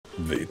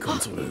Willkommen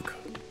zurück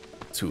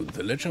zu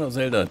The Legend of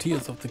Zelda,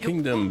 Tears of the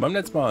Kingdom. Beim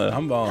letzten Mal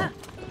haben wir,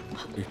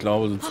 ich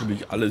glaube, so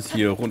ziemlich alles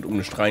hier rund um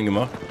den Stein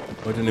gemacht.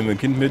 Heute nehmen wir ein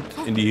Kind mit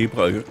in die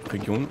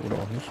Hebra-Region, oder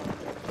auch nicht.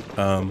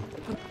 Aber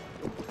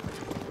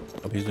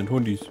hier sind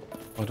Hundis.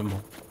 Warte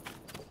mal.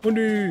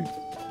 Hundi!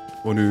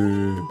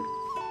 Hundi!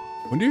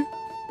 Hundi?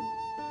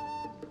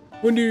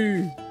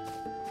 Hundi!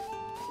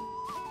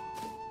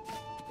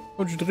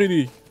 Und dreh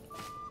dich!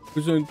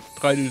 Wir sind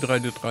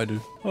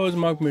Dreidel. Oh, es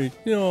mag mich.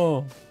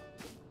 Ja.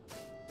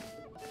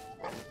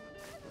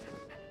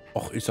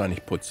 Och, ist er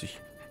nicht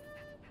putzig.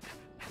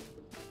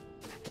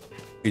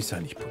 Ist er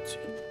nicht putzig.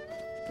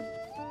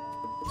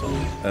 So,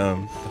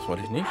 das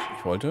wollte ich nicht.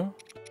 Ich wollte...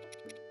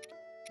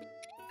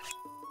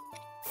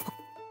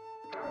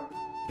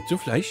 Willst du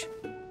Fleisch?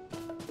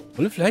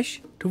 Wolle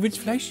Fleisch? Du willst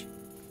Fleisch?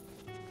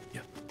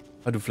 Ja.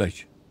 Ah, du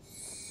Fleisch.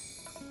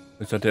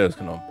 Jetzt hat der das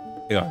genommen.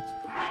 Egal.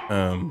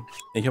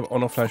 Ich habe auch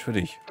noch Fleisch für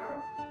dich.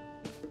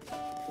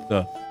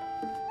 So.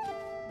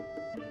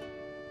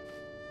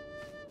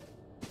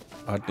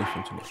 Hat nicht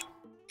funktioniert.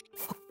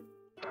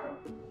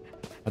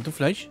 Hast du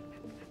Fleisch?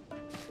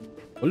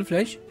 Wolle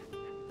Fleisch?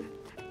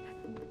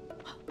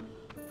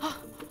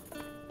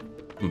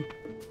 Hm.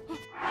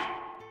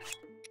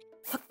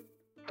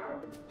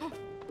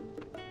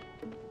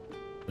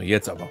 So,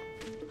 jetzt aber.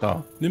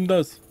 Da, nimm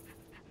das.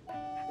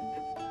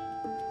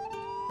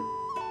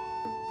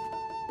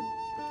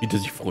 Wie der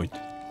sich freut.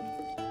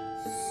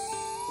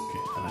 Okay,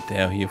 da hat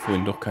der hier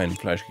vorhin doch kein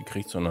Fleisch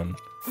gekriegt, sondern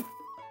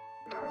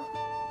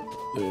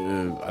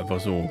einfach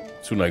so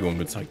Zuneigung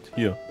gezeigt.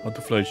 Hier, hat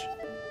du Fleisch.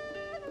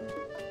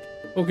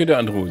 Okay, der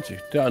andere holt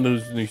sich. Der andere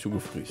ist nicht so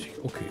gefräßig.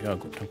 Okay, ja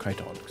gut, dann kann ich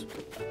da auch nichts.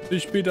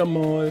 Bis später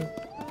mal.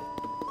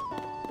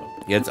 So,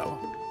 jetzt aber.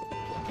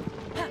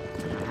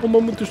 Oh,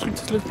 Mammut, du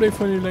strickst das Let's Play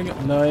von der Länge.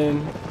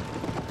 Nein.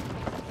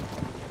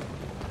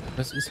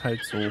 Das ist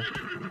halt so.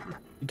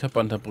 Die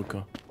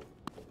Tabanterbrücke.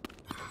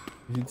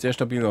 Die sieht sehr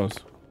stabil aus.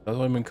 Da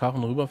soll ich mit dem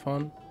Karren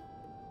rüberfahren?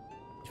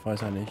 Ich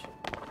weiß ja nicht.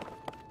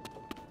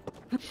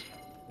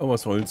 Aber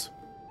was soll's.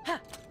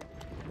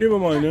 Gehen wir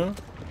mal, ne?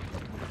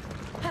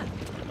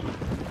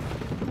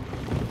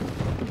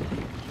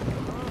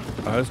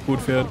 Alles gut,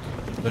 Pferd.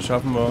 Das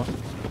schaffen wir.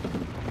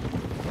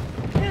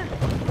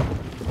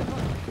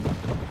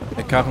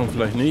 Der Karren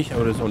vielleicht nicht,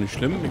 aber das ist auch nicht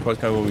schlimm. Ich weiß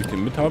gar nicht, wo ich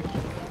den mit habe.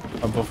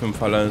 Einfach für den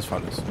Fall eines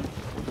Falles.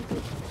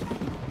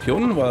 Hier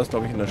unten war es,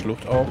 glaube ich, in der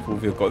Schlucht auch,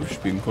 wo wir Golf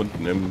spielen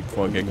konnten im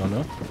Vorgänger,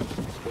 ne?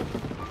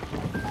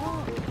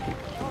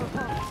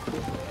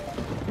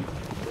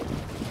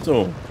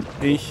 So,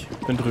 ich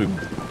bin drüben.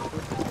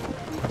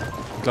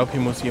 Ich glaube,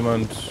 hier muss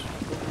jemand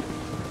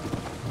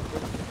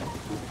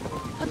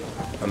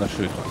an das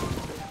Schild ran.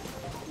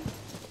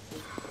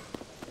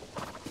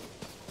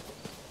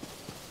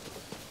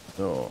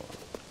 So.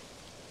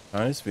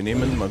 Heißt, wir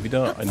nehmen mal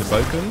wieder eine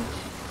Balken.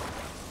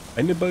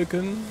 Eine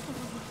Balken.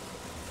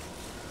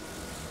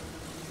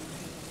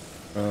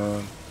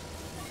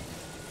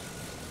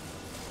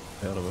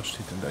 Ja, oder was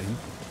steht denn da hinten?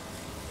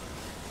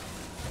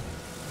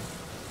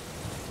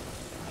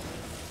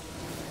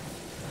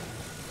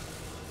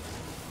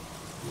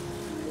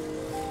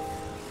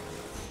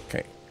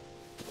 Okay.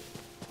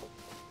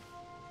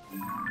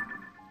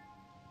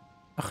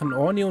 Ach, ein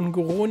Orni und ein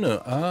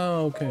Gorone.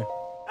 Ah, okay.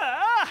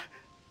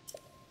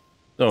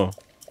 So.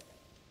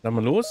 Dann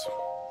mal los.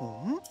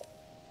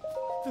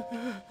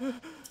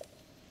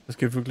 Das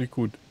geht wirklich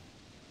gut.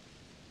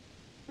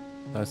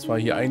 Da ist zwar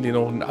hier eigentlich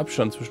noch ein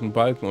Abstand zwischen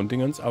Balken und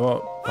Dingens, aber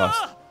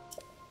passt.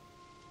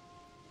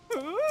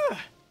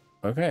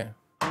 Okay.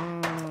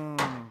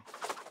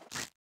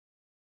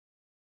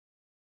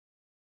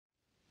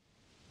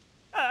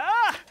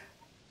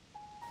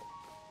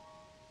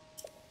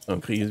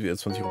 Dann kriege ich jetzt wieder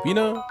 20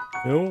 Rubine.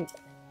 Jo.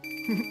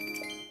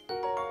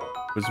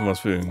 Bisschen was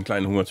für einen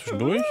kleinen Hunger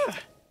zwischendurch.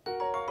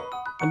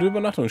 Und der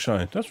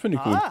Übernachtungsschein. Das finde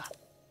ich gut.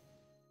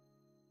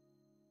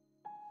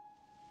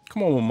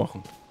 Kann man mal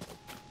machen.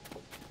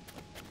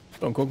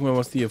 Dann gucken wir,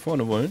 was die hier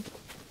vorne wollen.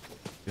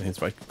 Ich bin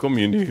jetzt weit gekommen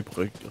hier in die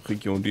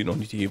Region, die noch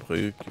nicht die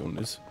Hebra-Region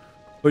ist.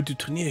 Heute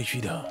trainiere ich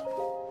wieder.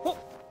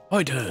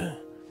 Heute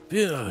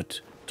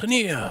wird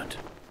trainiert.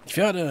 Ich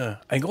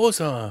werde ein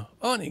großer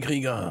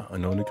Ornekrieger.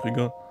 Ein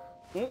Ornekrieger?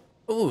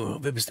 Oh,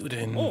 wer bist du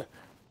denn?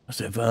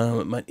 Hast du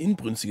etwa mein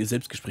inbrünstiges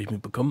Selbstgespräch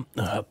mitbekommen?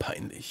 Ah,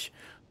 peinlich.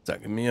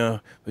 Sage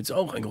mir, willst du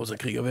auch ein großer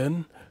Krieger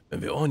werden?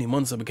 Wenn wir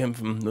Orni-Monster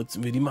bekämpfen,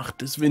 nutzen wir die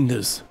Macht des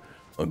Windes.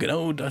 Und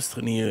genau das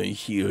trainiere ich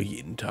hier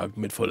jeden Tag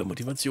mit voller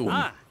Motivation.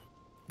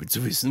 Willst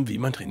du wissen, wie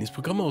mein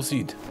Trainingsprogramm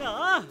aussieht?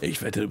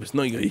 Ich wette, du bist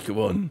neugierig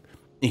geworden.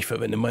 Ich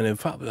verwende meine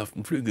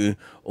fabelhaften Flügel,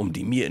 um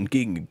die mir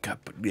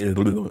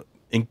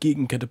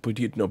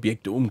entgegenkatapultierten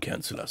Objekte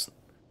umkehren zu lassen.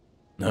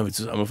 Na, willst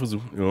du es einmal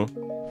versuchen? Ja.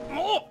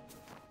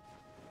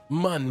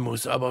 Man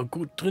muss aber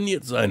gut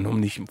trainiert sein, um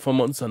nicht von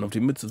Monstern auf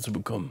die Mütze zu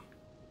bekommen.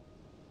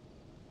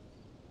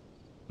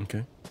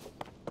 Okay.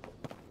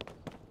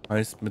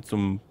 Heißt, mit so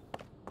einem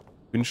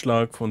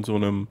Windschlag von so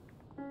einem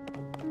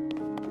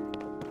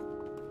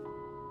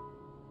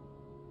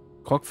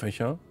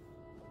Krogfächer.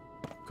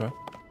 Okay.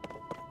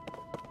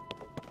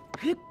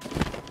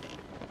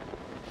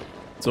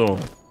 So,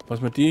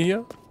 was mit dir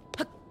hier?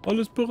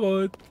 Alles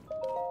bereit.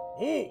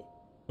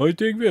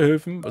 Heute wir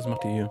helfen. Was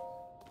macht ihr hier?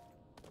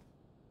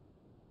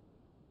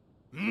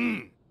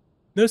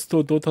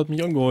 Nestor dort hat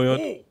mich angeheuert.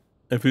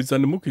 Er will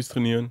seine Muckis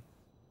trainieren.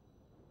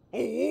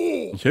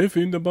 Ich helfe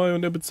ihm dabei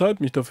und er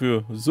bezahlt mich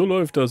dafür. So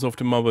läuft das auf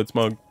dem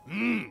Arbeitsmarkt.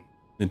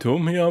 Den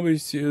Turm hier habe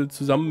ich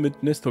zusammen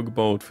mit Nestor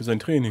gebaut für sein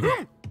Training.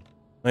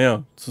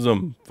 Naja,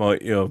 zusammen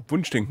war eher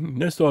Wunschdenken.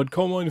 Nestor hat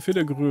kaum eine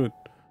Feder gerührt.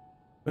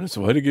 Wenn es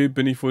so weitergeht,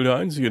 bin ich wohl der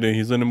Einzige, der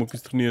hier seine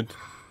Muckis trainiert.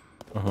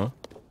 Aha.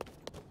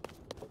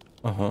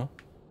 Aha.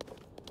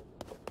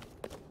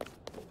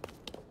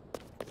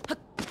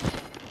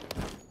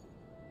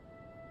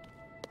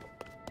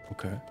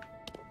 Okay.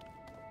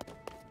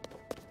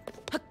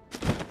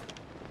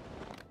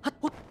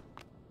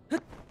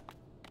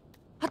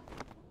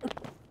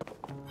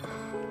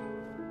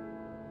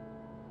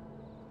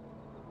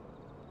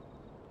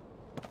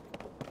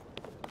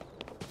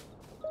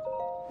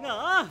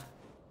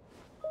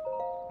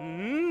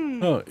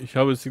 Ja, ich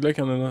habe es gleich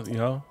an der...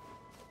 Ja.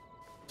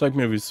 Zeig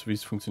mir, wie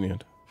es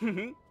funktioniert.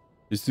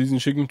 Ist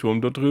diesen schicken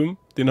Turm dort drüben?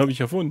 Den habe ich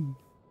erfunden.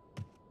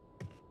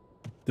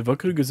 Der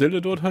wackere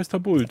Geselle dort heißt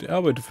Tabult. Er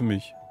arbeitet für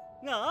mich.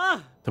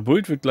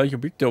 Tabult wird gleich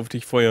Objekte auf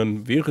dich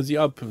feuern. Wehre sie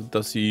ab,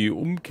 dass sie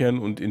umkehren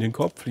und in den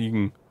Korb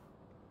fliegen.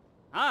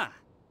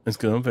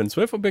 Insgesamt werden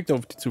 12 Objekte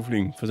auf dich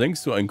zufliegen.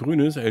 Versenkst du ein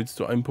grünes, erhältst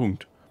du einen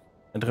Punkt.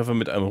 Ein Treffer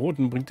mit einem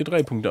roten bringt dir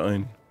 3 Punkte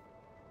ein.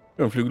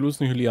 Für einen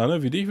flügellosen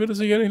Hylianer wie dich wird es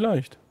sicher nicht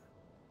leicht.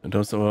 Du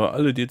darfst aber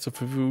alle dir zur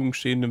Verfügung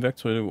stehenden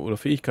Werkzeuge oder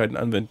Fähigkeiten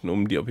anwenden,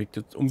 um die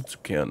Objekte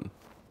umzukehren.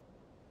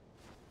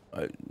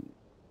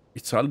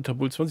 Ich zahle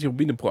Tabult 20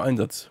 Rubine pro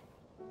Einsatz.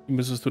 Die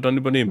müsstest du dann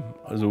übernehmen.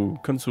 Also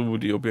kannst du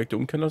die Objekte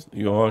umkehren lassen?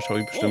 Ja, schau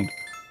ich bestimmt.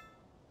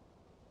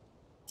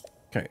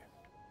 Okay.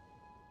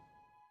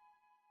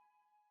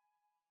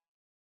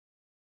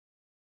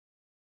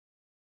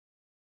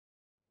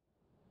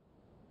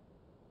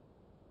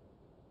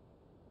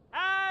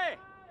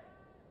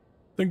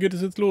 Dann geht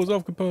es jetzt los,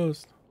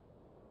 aufgepasst.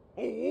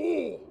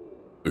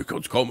 Ich kann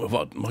es kaum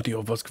erwarten. Mach dich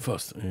auf was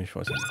gefasst. Ich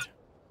weiß ja nicht.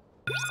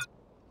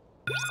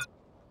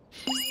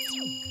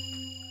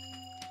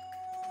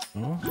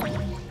 So.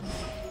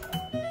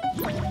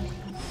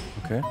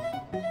 Okay.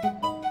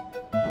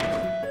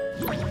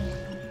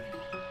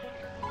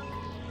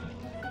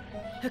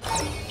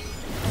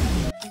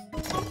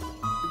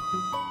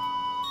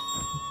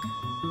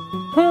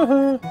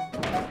 Haha.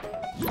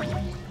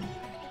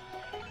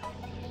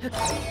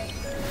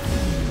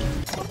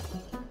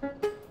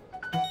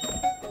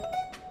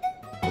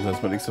 Also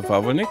erstmal nächste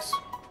Farbe nix.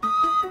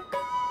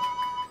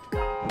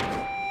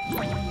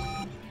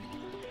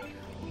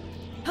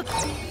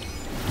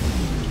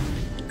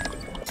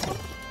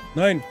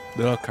 Nein,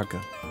 ja,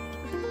 Kacke.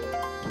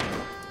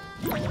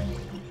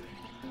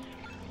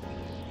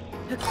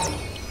 Da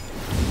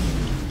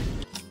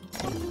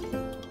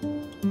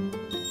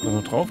ist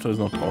noch drauf, da ist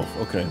noch drauf,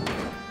 okay.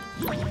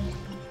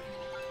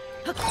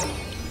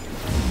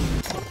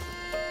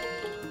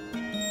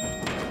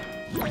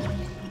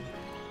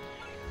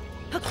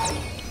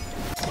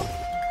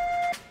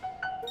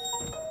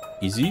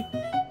 Easy.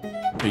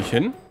 Krieg ich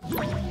hin?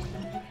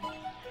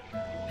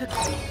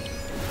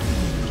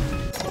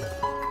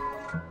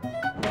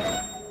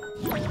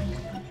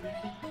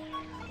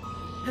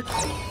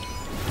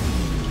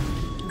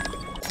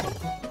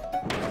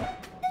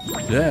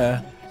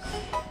 Ja.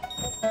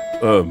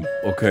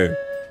 Okay.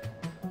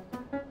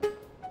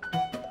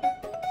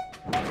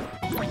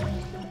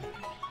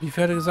 Wie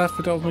Pferde gesagt,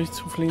 wird er auf mich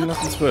zufliegen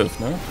lassen? 12,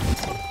 ne?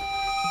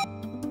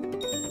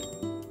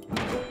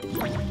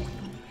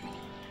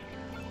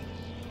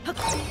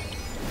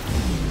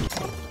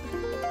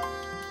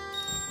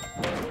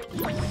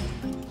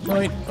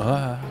 Nein.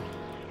 Ah.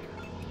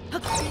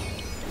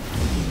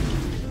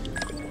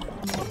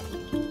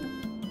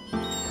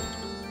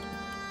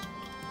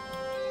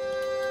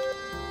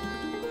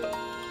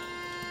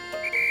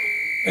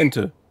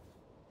 Ente.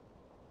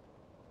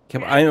 Ich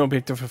habe ein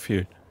Objekt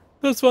verfehlt.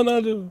 Das waren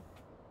alle.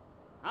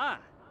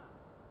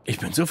 Ich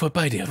bin sofort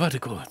bei dir. Warte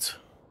kurz.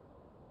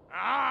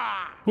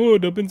 Oh,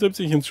 da bin selbst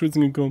ich ins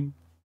Schwitzen gekommen.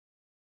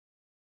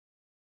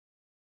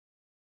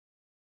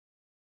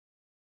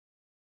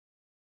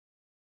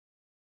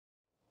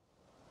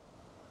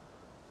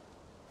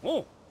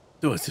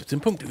 Du hast 17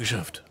 Punkte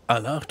geschafft.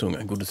 Alle Achtung,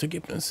 ein gutes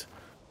Ergebnis.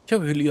 Ich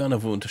habe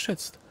Hylianer wohl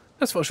unterschätzt.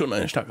 Das war schon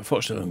eine starke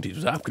Vorstellung, die du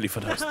da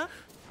abgeliefert hast.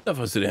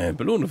 Dafür hast du dir eine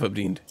Belohnung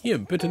verdient. Hier,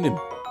 bitte nimm.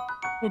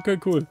 Okay,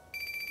 cool.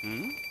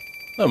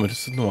 Damit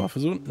ist es nochmal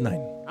versuchen? Nein.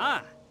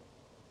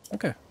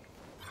 Okay.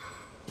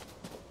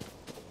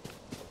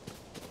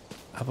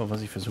 Aber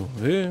was ich versuchen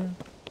will...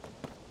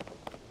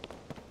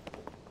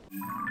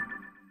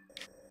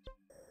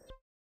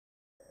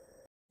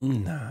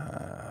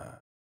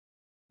 Na.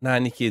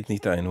 Nein, ich gehe jetzt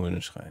nicht dahin, hol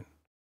den Schrein.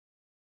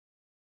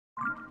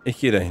 Ich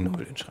gehe dahin,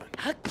 hol den Schrein.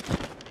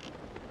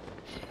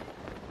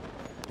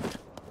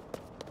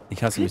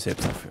 Ich hasse mich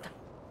selbst dafür.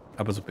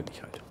 Aber so bin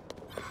ich halt.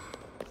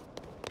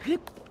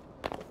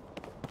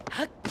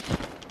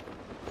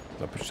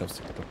 So. glaube, ich schaff's,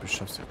 ich glaube, ich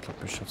schaff's, ich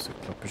glaube, ich schaff's,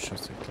 ich glaube, ich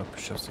schaff's, ich glaube,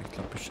 ich schaff's, ich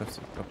glaube, ich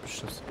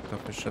schaff's, ich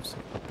glaube, ich schaff's,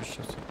 ich glaube, ich schaff's, ich glaube, ich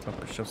schaff's, ich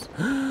glaube, ich schaff's.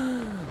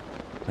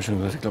 Hab ich schon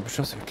gesagt, ich glaube, ich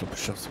schaff's, ich glaube,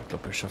 ich schaff's, ich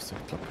glaube, ich schaff's,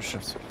 ich glaube, ich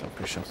schaff's, ich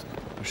glaube, ich schaff's,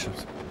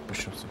 ich glaube, ich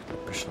schaff's, ich schaff's, ich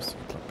glaube, ich schaff's,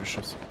 ich glaube, ich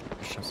schaff's,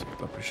 ich schaff's, ich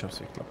glaube, ich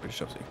schaff's, ich glaube, ich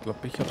schaff's, ich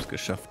glaube, ich hab's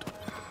geschafft.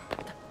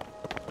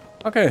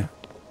 Okay.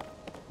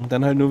 Und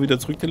dann halt nur wieder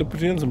zurück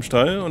teleportieren zum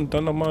Stall und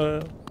dann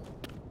nochmal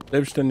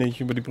selbstständig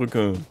über die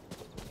Brücke.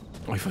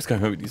 Oh, ich weiß gar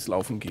nicht mehr, wie dieses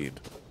Laufen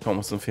geht. Kaum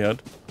aus dem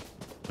Pferd.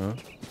 Ja.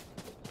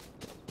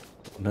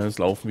 Und dann ist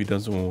Laufen wieder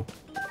so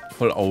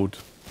voll out.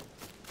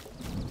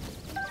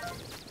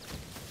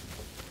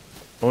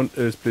 Und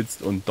es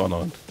blitzt und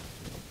donnert.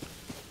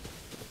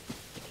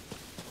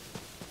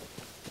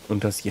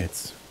 Und das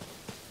jetzt.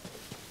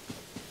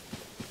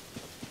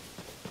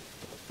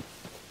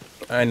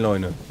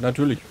 Einleune.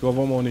 Natürlich. Ja,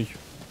 warum auch nicht.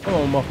 Kann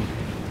man auch machen.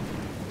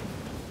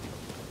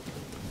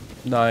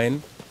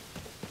 Nein.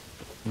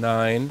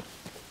 Nein.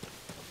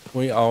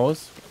 Ruhig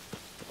aus.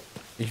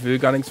 Ich will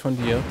gar nichts von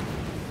dir.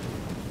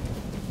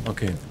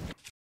 Okay.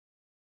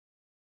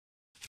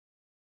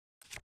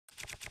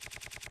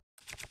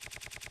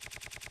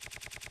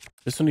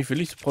 Bist du nicht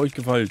willig, so brauche ich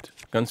Gewalt.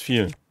 Ganz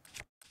viel.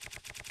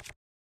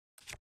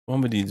 Wo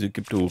haben wir diese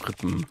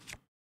Gypto-Rippen?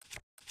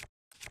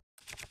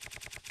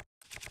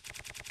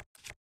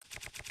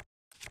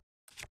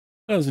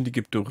 Da sind die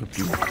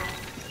Gypto-Rippen.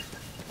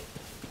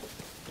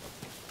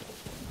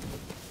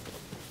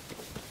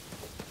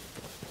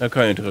 Ja,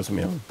 kein Interesse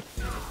mehr.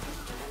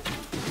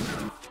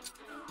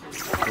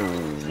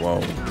 Oh,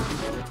 wow.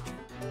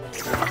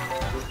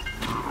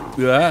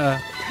 Ja.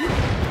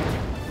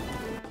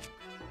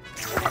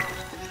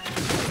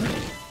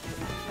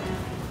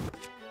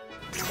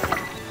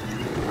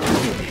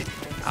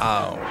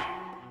 Au.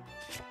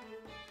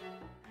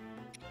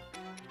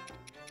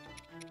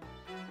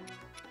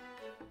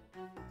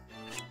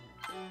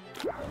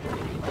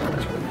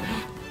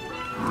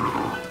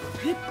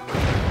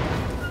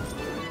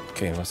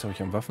 Okay, was habe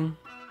ich an Waffen?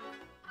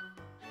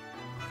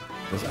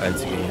 Das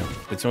einzige hier.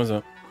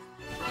 Beziehungsweise...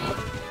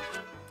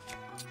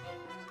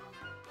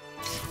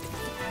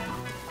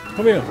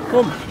 Komm her,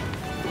 komm!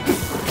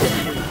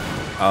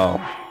 Au.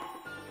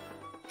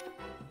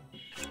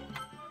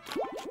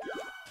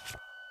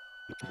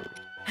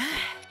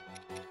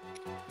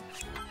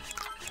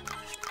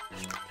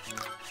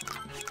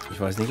 Ich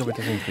weiß nicht, ob ich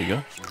das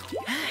hinkriege.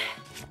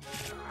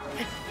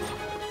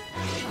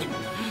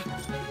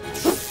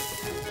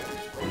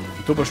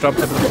 Turbo-Stab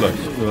zerbricht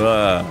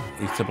gleich.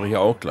 Ich zerbreche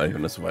auch gleich,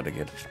 wenn das so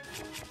weitergeht.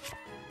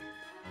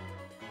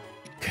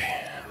 Okay.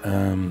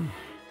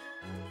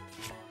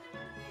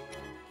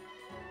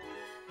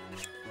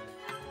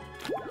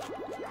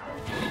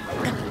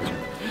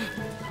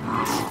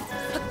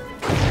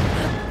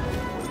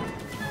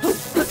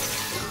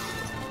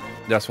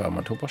 Das war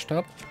mein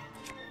Turbo-Stab.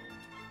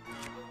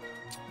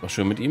 War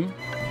schön mit ihm.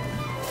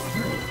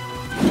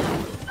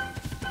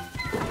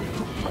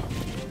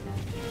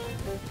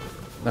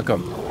 Na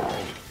komm.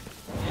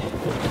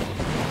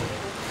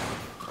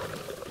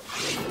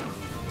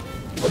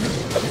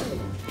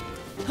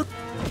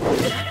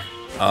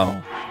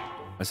 Au.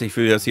 Also ich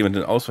will jetzt hier mit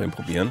den Ausweichen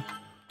probieren.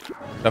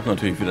 Klappt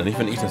natürlich wieder nicht,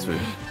 wenn ich das will.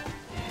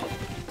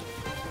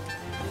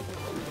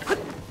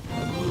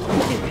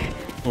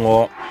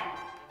 Oh.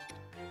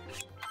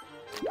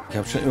 Ich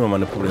habe schon immer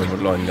meine Probleme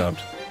mit Leuten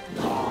gehabt.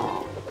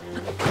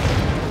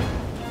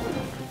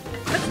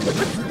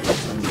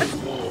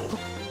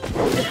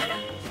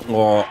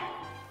 Oh.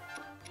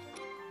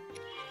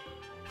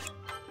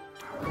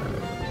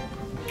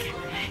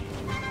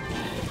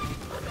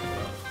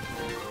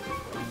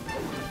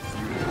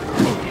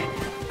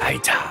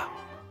 Alter.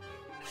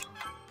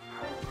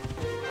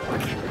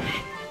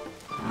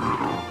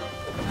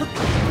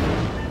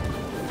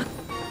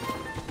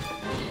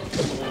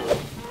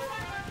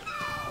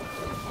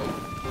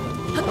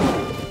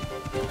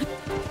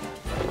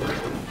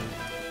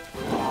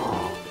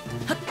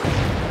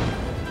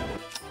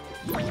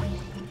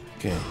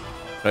 Okay.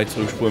 Vielleicht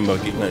zurückspulen bei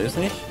Gegner ist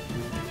nicht.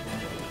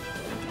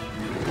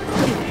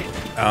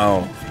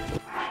 Au.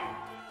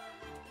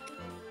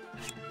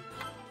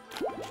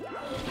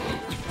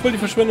 Voll die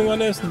Verschwendung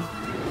an Essen.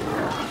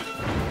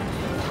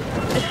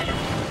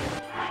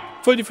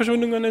 Voll die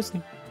Verschwendung an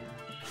Essen.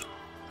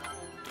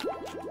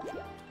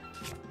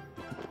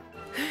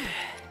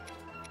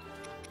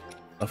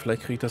 Aber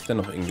vielleicht kriege ich das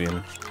dennoch irgendwie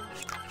hin.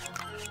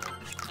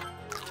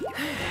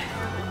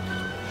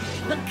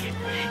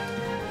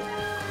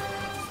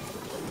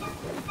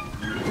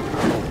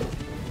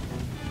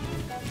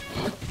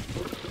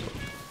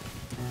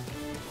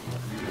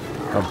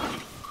 Komm.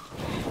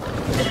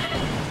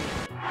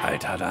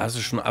 Alter, da hast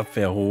du schon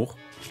Abwehr hoch.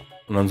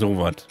 Und dann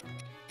sowas.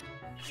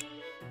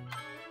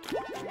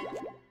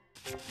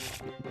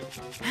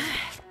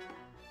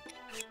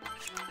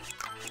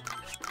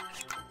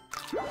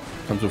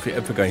 Ich kann so viel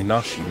Äpfel gar nicht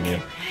nachschieben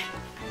hier.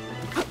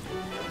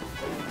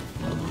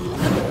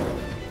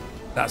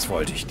 Das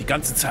wollte ich die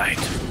ganze Zeit.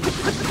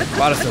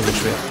 War das denn so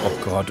schwer? Oh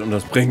Gott, und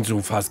das bringt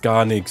so fast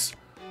gar nichts.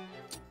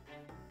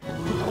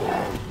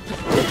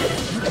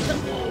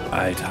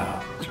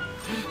 Alter.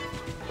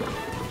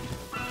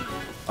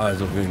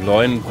 Also gegen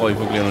Leuen brauche ich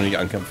wirklich noch nicht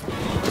ankämpfen.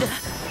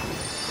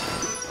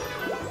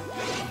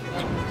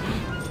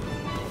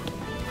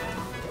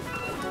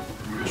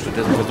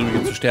 Stattdessen versuche ich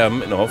jetzt zu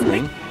sterben, in der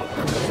Hoffnung,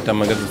 dass ich dann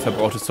mein ganzes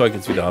verbrauchtes Zeug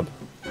jetzt wieder habe.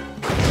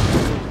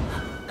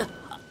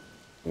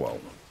 Wow.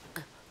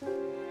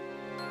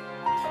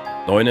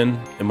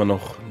 Leunen immer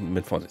noch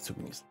mit Vorsicht zu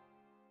genießen.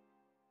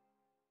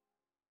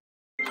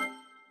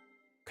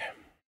 Okay.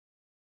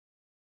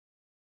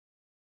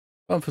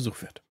 War ein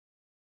Versuch wert.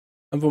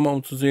 Einfach mal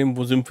um zu sehen,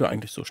 wo sind wir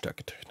eigentlich so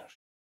stärketechnisch.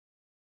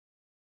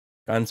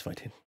 Ganz weit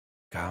hin.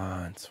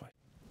 Ganz weit.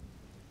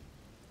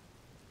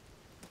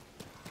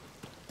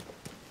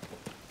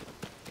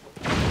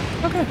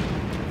 Okay.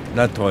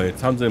 Na toll,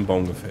 jetzt haben sie den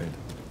Baum gefällt.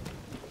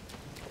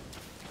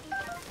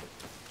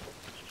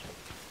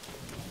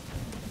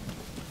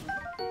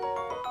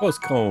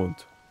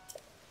 Auskraut.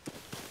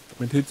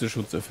 Mit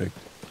Hitzeschutzeffekt.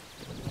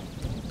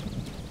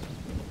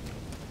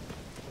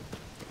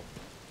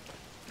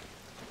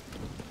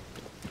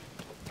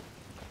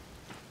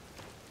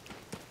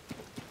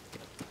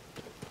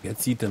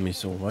 Jetzt sieht er mich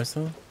so, weißt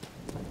du?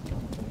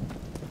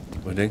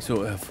 Und denkst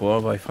so,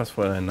 vorher war ich fast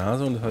vor deiner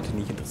Nase und das hat dich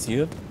nicht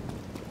interessiert.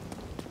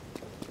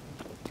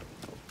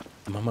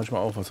 Die machen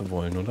manchmal auch, was sie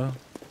wollen, oder?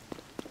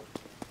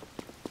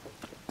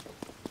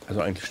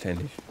 Also eigentlich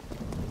ständig.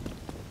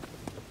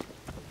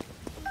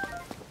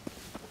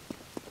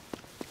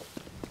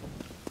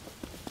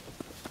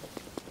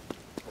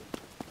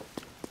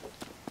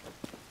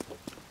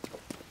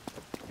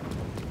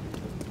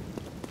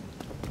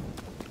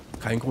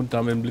 Kein Grund,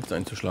 damit einen Blitz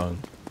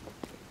einzuschlagen.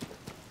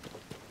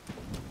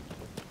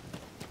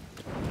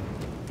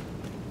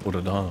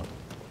 Oder da.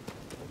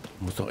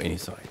 Muss doch eh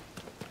nicht sein.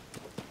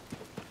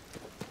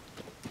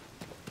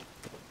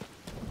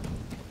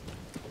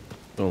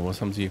 So, was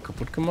haben sie hier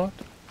kaputt gemacht?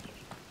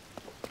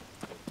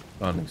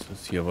 Gar nichts.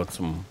 Das hier war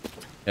zum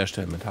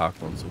Herstellen mit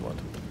Haken und so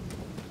weiter.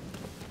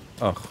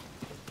 Ach.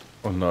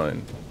 Oh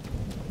nein.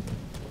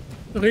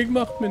 Der Regen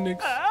macht mir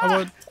nichts.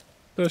 Aber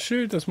das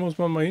Schild, das muss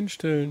man mal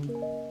hinstellen.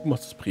 Du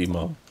machst es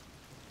prima.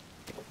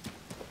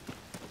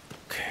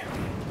 Okay.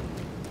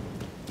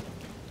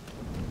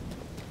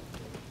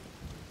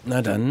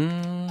 Na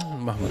dann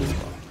machen wir das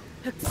mal.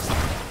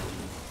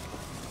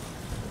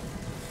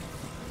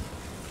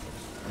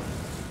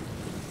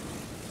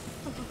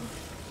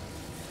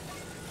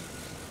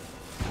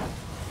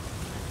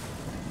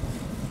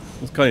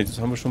 Das kann ich, das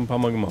haben wir schon ein paar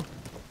Mal gemacht.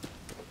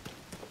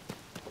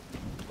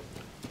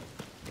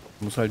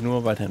 Muss halt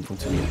nur weiterhin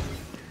funktionieren.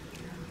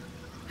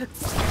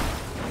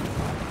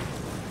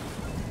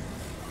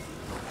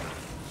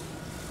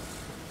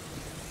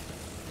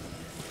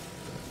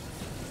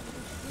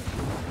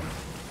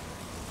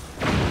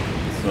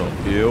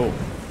 So, jo.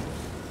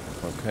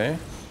 Okay.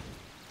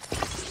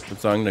 Ich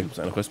würde sagen, da gibt es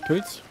einen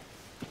Röstpilz.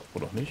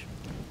 Oder auch nicht.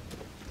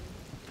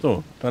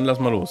 So, dann lass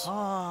mal los.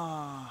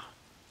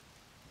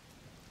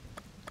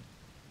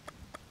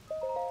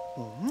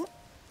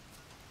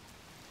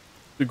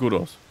 Sieht gut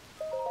aus.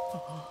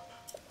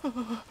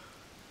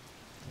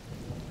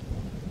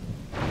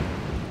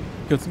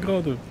 Jetzt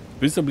gerade.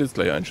 Bis der Blitz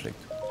gleich einschlägt.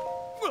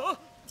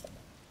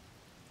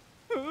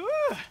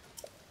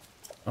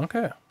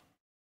 Okay.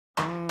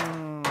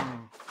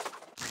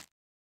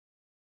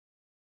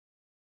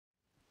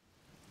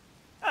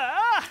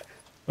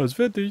 Alles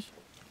fertig.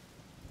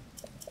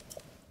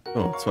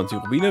 So,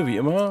 20 Rubine, wie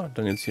immer.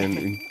 Dann jetzt hier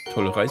ein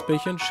tolle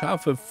Reisbällchen.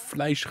 Scharfe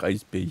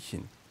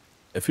Fleischreisbällchen.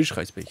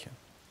 Fischreisbällchen.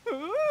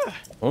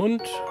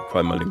 Und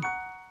Qualmling.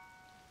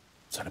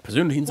 Seine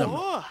persönlichen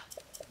Sammlung.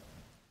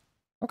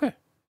 Okay.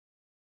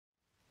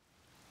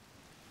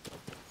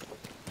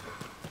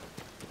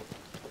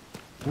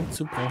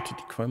 Wozu braucht ihr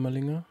die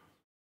Qualmerlinge?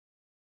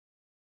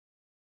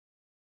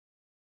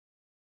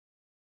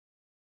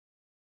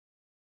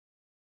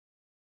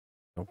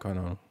 Ich habe keine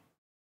Ahnung.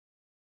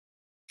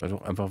 Vielleicht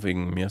auch einfach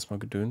wegen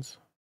Miasma-Gedöns.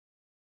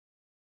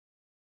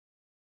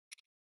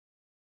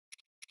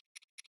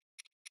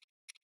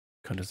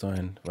 Könnte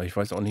sein. Weil ich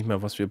weiß auch nicht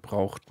mehr, was wir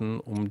brauchten,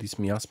 um dieses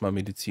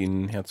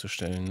Miasma-Medizin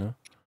herzustellen, ne?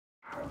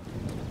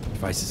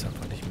 Ich weiß es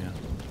einfach nicht mehr.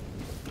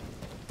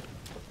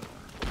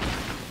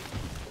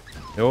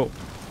 Jo.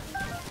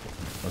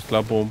 Alles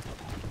klar, Boom.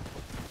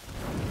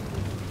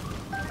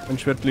 Ein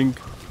Schwertlink.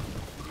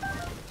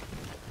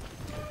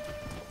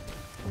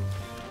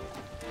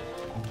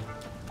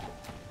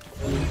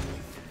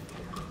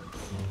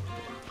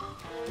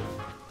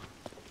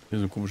 Hier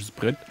so ein komisches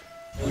Brett.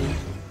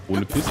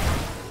 Ohne Piss.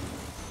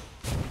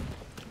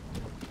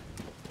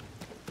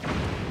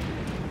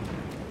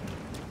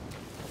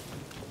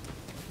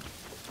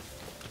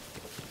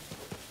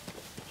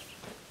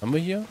 Haben wir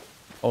hier?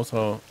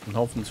 Außer ein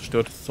Haufen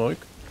zerstörtes Zeug.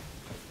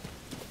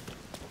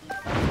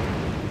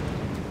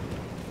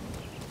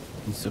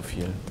 Nicht so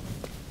viel.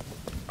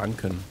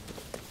 Ranken.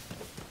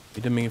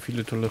 Jede Menge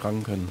viele tolle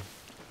Ranken.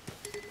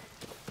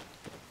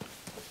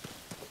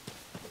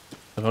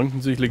 Da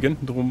ranken sich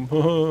Legenden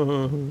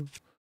drum.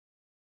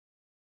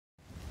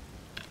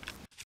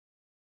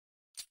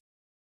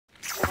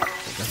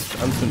 Das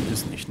ist anzünden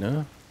ist nicht,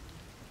 ne?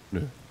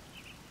 Nö.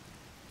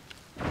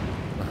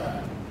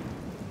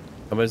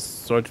 Aber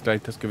es sollte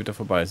gleich das Gewitter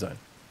vorbei sein.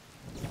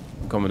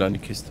 Dann kommen wir da in die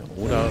Kiste.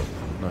 Oder...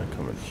 Nein,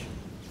 können wir nicht.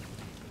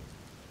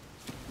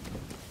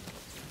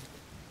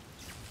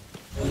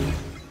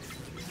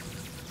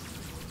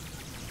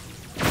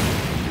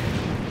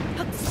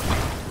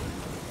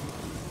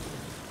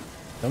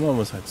 Dann machen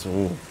wir es halt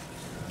so.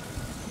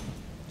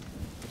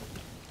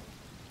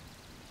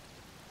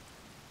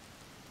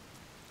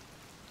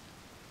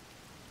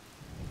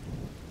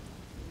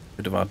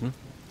 Bitte warten.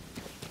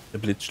 Der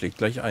Blitz schlägt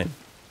gleich ein.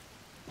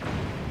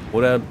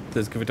 Oder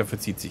das Gewitter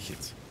verzieht sich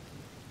jetzt.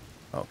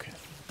 Okay.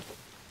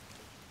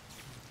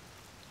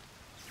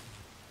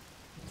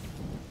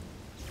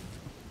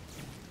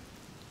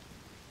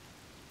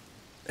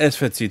 Es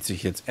verzieht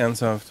sich jetzt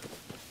ernsthaft.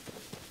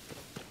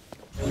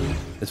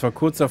 Es war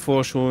kurz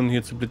davor schon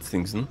hier zu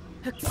blitzdingsen.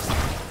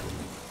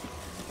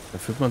 Da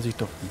fühlt man sich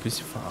doch ein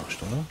bisschen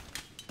verarscht, oder?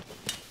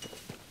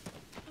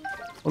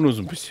 Und nur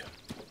so ein bisschen.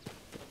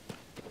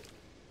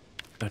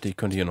 Ich dachte, ich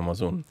könnte hier nochmal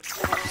so ein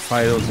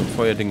Pfeil und so ein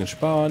Feuerding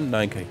sparen.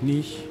 Nein, kann ich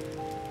nicht.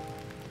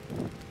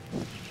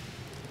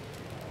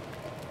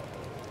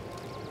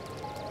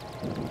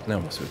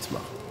 Na, was willst du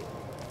machen?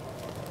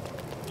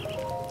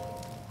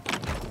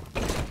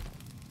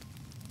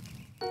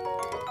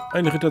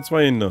 Ein Ritter,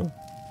 2 Hände.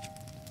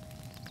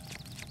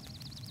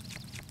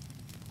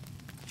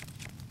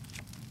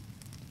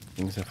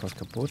 Ding ist ja fast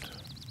kaputt.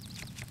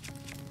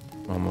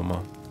 Machen wir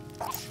mal.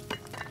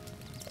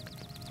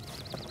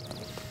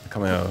 Da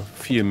kann man ja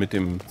viel mit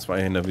dem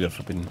Zweihänder wieder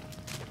verbinden.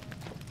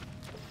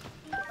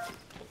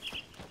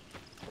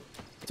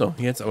 So,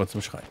 jetzt aber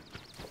zum Schreien.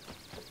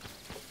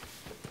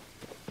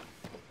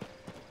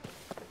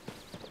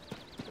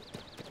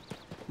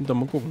 Und dann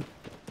mal gucken.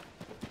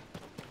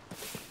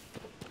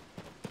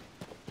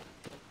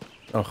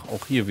 Ach,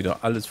 auch hier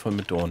wieder alles voll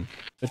mit Dornen.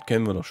 Das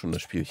kennen wir doch schon,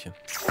 das Spielchen.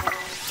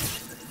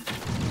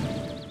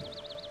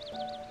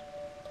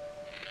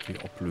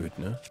 Auch blöd,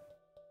 ne?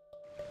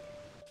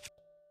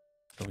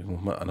 Ich glaube, ich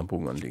muss mal einen anderen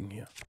Bogen anlegen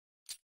hier.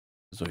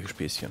 Solche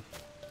Späßchen.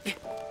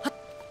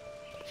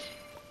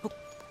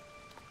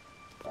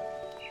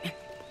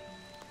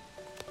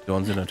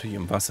 Dornen sind natürlich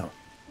im Wasser.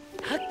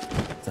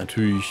 Ist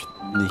natürlich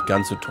nicht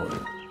ganz so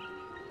toll.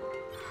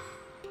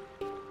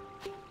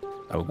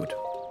 Aber gut.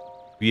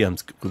 Wir haben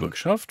es rüber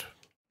geschafft.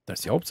 Das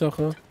ist die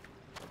Hauptsache.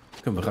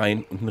 Können wir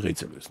rein und ein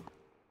Rätsel lösen.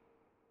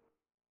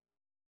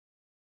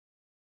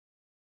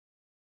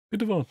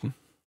 Bitte warten.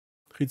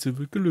 Rätsel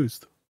wird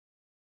gelöst.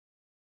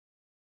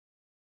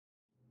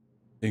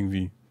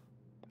 Irgendwie.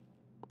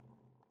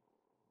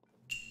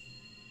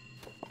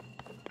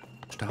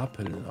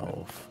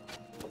 Stapellauf.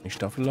 Nicht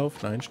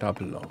Staffellauf? Nein,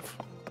 Stapellauf.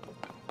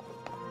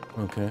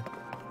 Okay.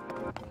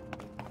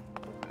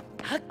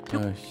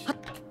 Ja, ich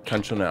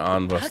kann schon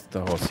erahnen, was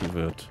daraus hier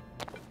wird.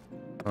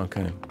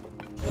 Okay.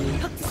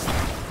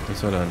 Ich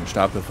soll dann einen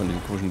Stapel von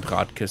den komischen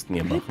Drahtkästen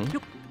hier machen.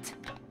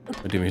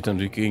 Mit dem ich dann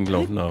durch die Gegend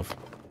laufen darf.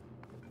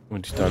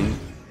 Und ich dann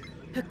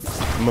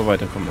immer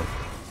weiterkomme.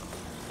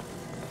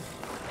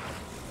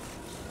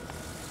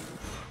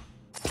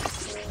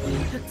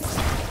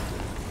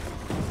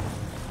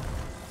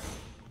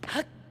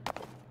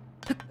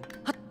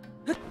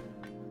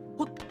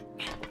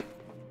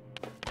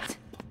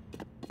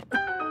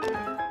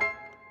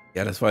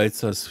 Ja, das war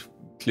jetzt das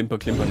Klimper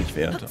nicht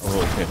wert, aber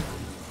okay.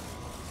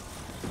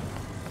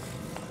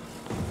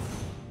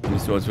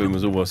 Nicht so, als würden wir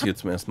sowas hier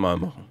zum ersten Mal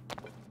machen.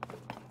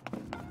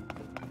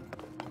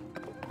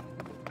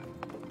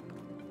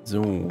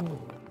 So.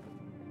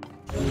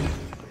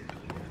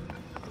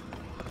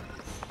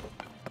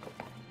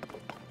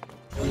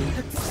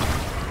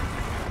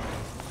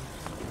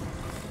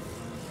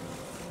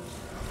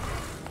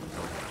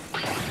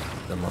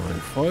 Dann machen wir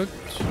den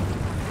folgt.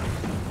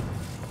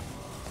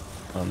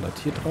 Machen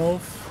das hier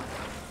drauf.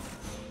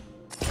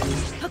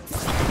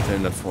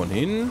 Stellen das vorne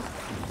hin.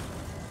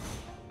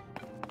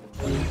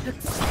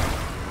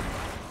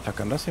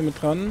 Tackern das hier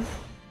mit dran.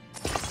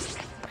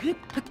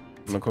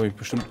 Und dann komme ich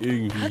bestimmt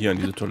irgendwie hier an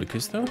diese tolle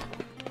Kiste.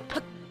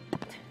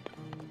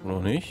 Oder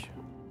noch nicht?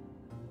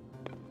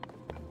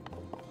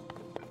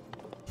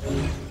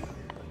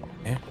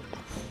 Hä?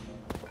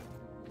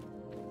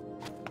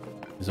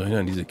 Wie soll ich denn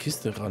an diese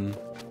Kiste ran?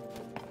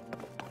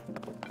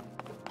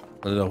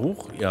 Also da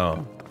hoch?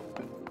 Ja.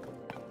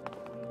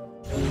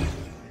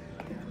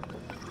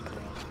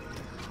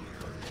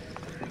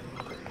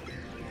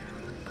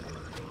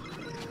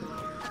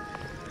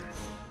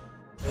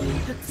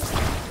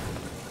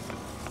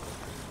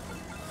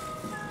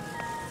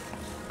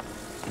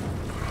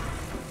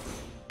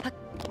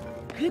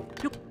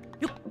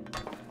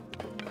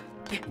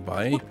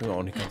 Wobei, ich bin mir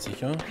auch nicht ganz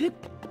sicher.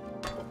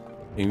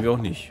 Irgendwie auch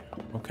nicht.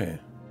 Okay.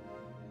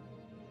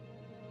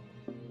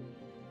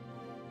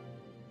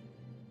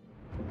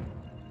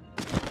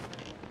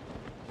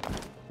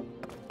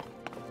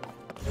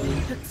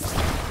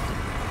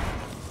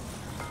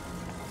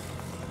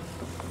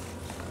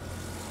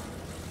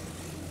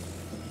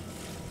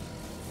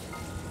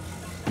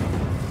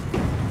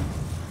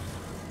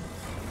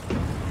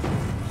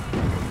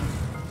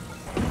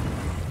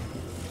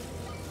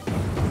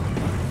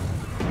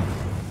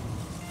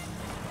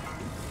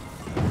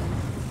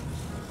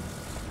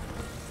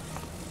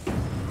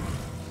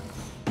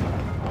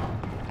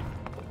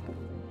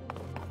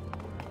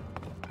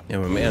 Ja,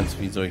 aber im Ernst,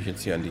 wie soll ich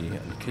jetzt hier an die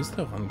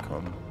Kiste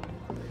rankommen?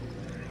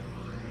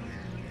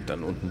 Und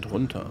dann unten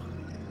drunter.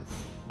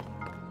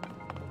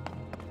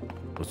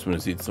 So,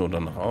 zumindest sieht es so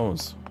danach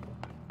aus.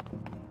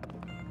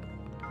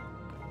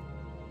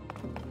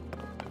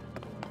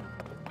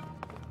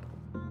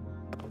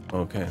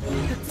 Okay.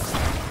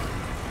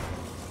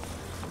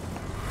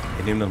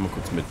 Wir nehmen das mal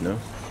kurz mit, ne?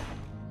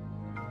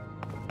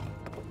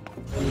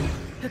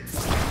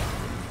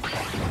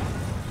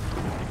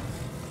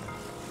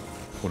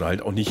 Oder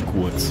halt auch nicht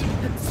kurz.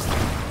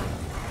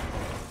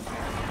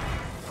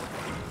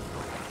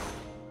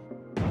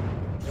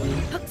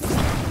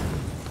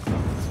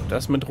 So,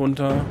 das mit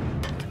runter.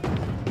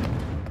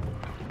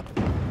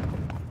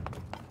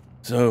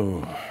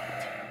 So.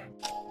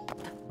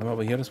 Haben wir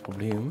aber hier das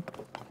Problem,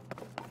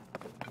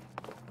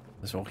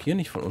 dass wir auch hier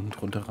nicht von unten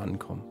drunter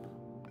rankommen.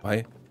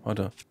 Weil,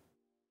 warte.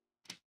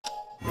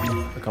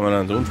 Da kann man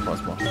dann so einen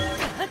Spaß machen.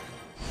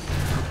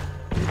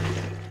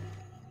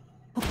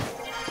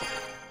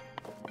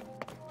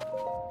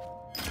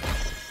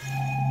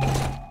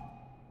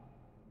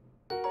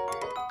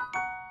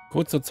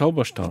 Kurzer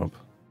Zauberstab.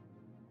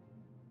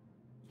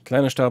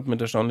 Kleiner Stab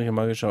mit erstaunlicher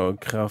magischer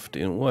Kraft.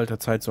 In uralter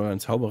Zeit soll ein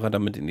Zauberer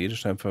damit in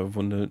Edelstein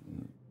verwundete,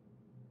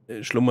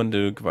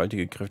 schlummernde,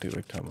 gewaltige Kräfte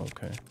geweckt haben.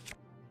 Okay.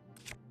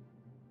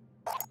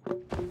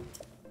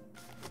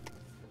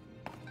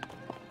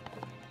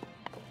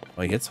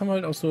 Aber jetzt haben wir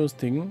halt auch so das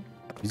Ding.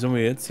 Wie sollen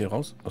wir jetzt hier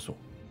raus? Achso.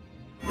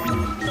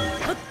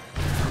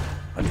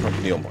 Manchmal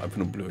bin ich auch einfach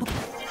nur blöd.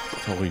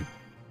 Sorry.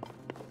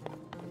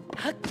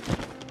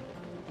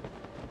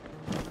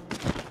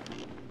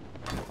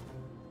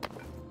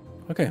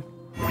 Okay.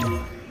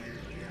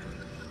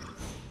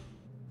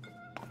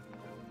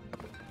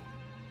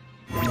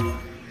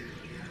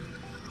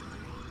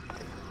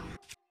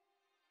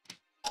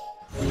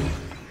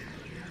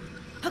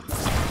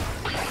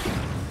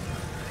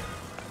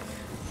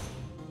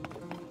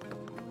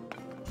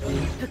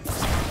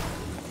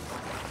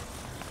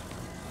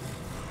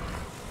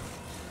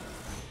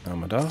 Haben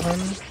wir daran.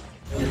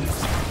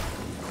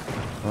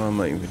 Haben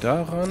wir irgendwie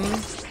daran.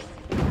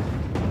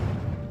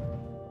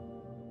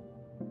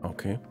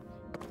 Okay.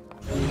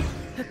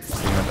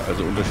 Hat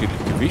also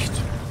unterschiedliches Gewicht.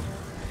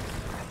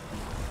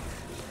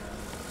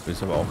 Das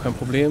ist aber auch kein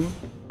Problem.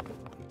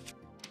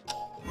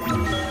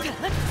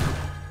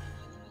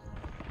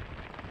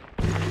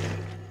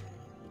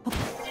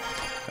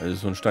 Also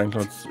so ein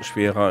Steinklotz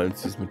schwerer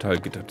als dieses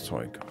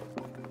Metallgitterzeug.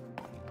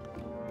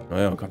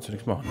 Naja, kannst du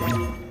nichts machen.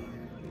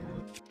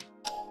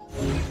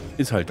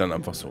 Ist halt dann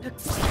einfach so.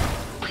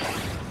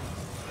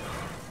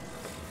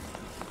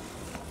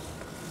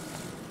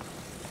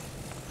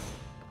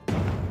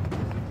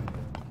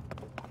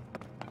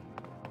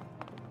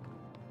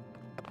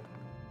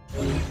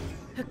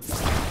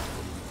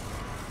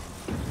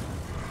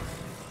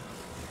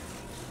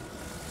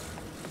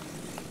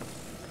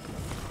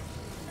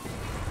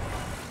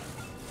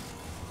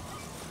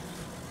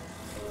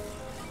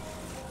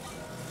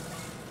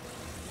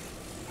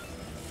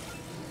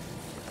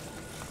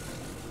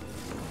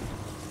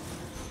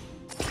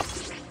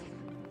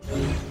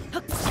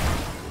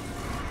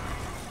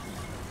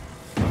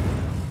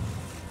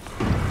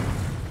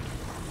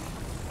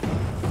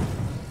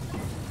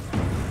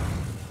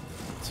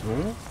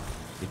 So,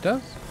 geht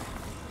das?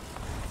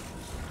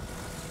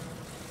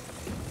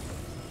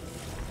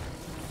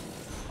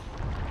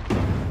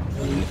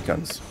 Nicht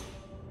ganz.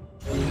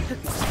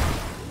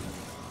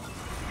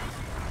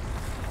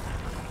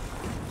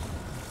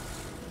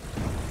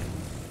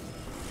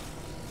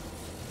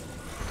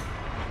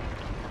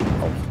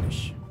 Auch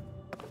nicht.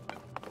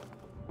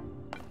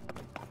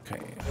 Okay.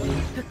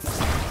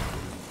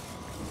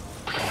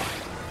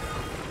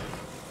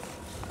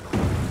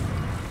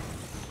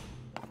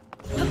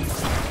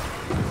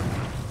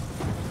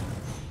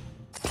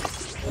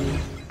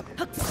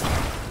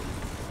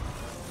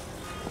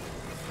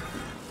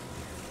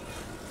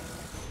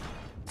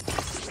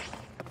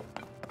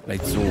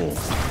 Vielleicht so.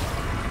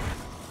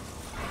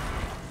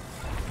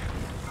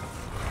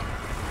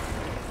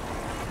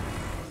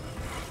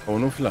 Oh,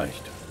 nur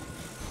vielleicht.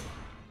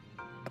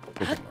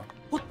 Guck mal.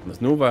 Das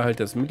nur, weil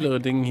halt das mittlere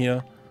Ding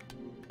hier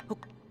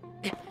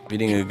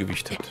weniger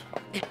Gewicht hat.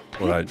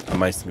 Oder halt am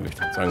meisten Gewicht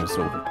hat, sagen wir es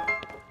so.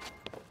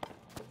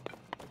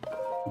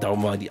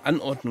 Darum war die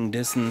Anordnung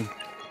dessen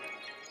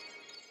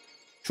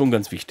schon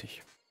ganz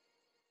wichtig.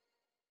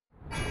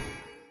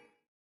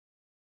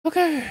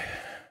 Okay.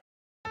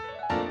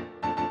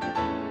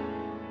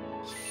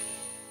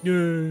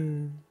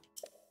 Yeah.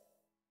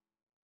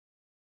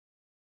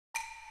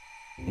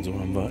 Und so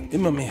haben wir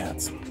immer mehr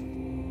Herzen.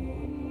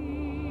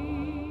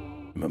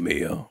 Immer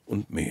mehr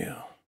und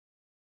mehr.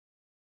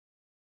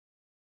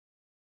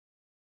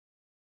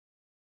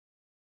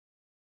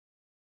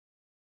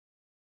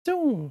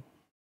 So.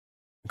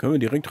 Dann können wir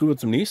direkt rüber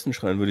zum nächsten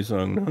schreien, würde ich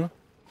sagen, ne?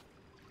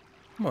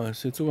 Guck mal,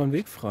 ist jetzt sogar ein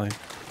Weg frei.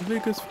 Der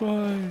Weg ist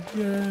frei.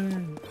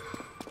 Yay.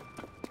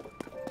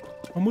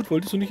 Mammut,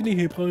 wolltest du nicht in die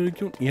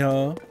Hebra-Region?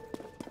 Ja.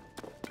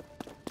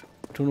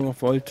 Betonung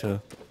auf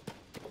wollte.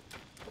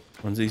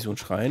 Man sehe ich so einen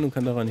Schrein und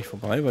kann daran nicht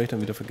vorbei, weil ich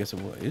dann wieder vergesse,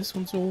 wo er ist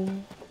und so.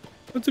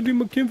 Kannst du den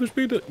markieren für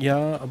später?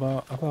 Ja,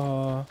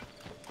 aber...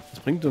 Das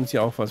bringt uns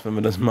ja auch was, wenn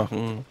wir das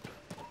machen.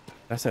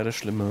 Das ist ja das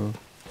Schlimme.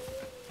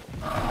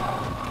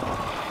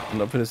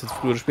 Und ob wir das jetzt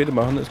früher oder später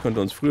machen, es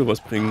könnte uns früher was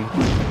bringen.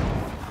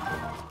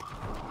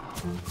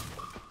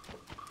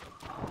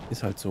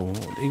 Ist halt so.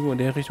 Und irgendwo in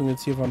der Richtung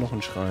jetzt hier war noch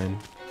ein Schrein.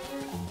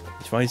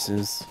 Ich weiß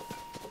es.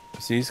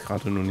 Ich sehe es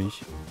gerade noch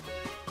nicht.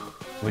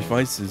 Aber ich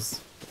weiß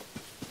es.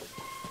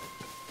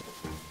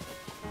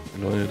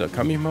 Leute, da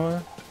kam ich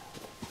mal.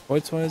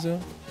 Kreuzweise.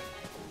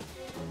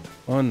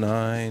 Oh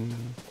nein.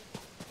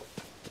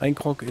 Ein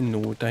Krog in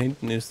Not. Da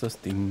hinten ist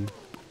das Ding.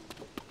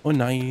 Oh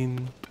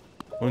nein.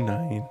 Oh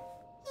nein.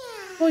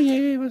 Oh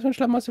je, was für ein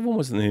Schlamassel. Wo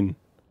muss denn hin?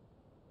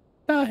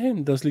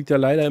 Dahin. Das liegt ja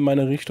leider in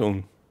meiner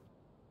Richtung.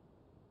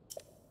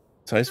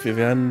 Das heißt, wir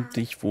werden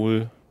dich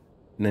wohl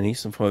in der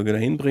nächsten Folge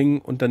dahin bringen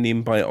und dann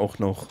nebenbei auch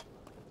noch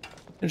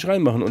den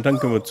Schrein machen. Und dann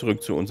können wir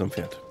zurück zu unserem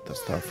Pferd,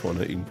 das da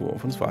vorne irgendwo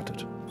auf uns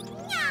wartet.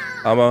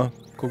 Aber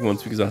gucken wir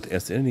uns, wie gesagt,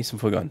 erst in der nächsten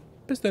Folge an.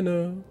 Bis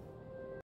dann.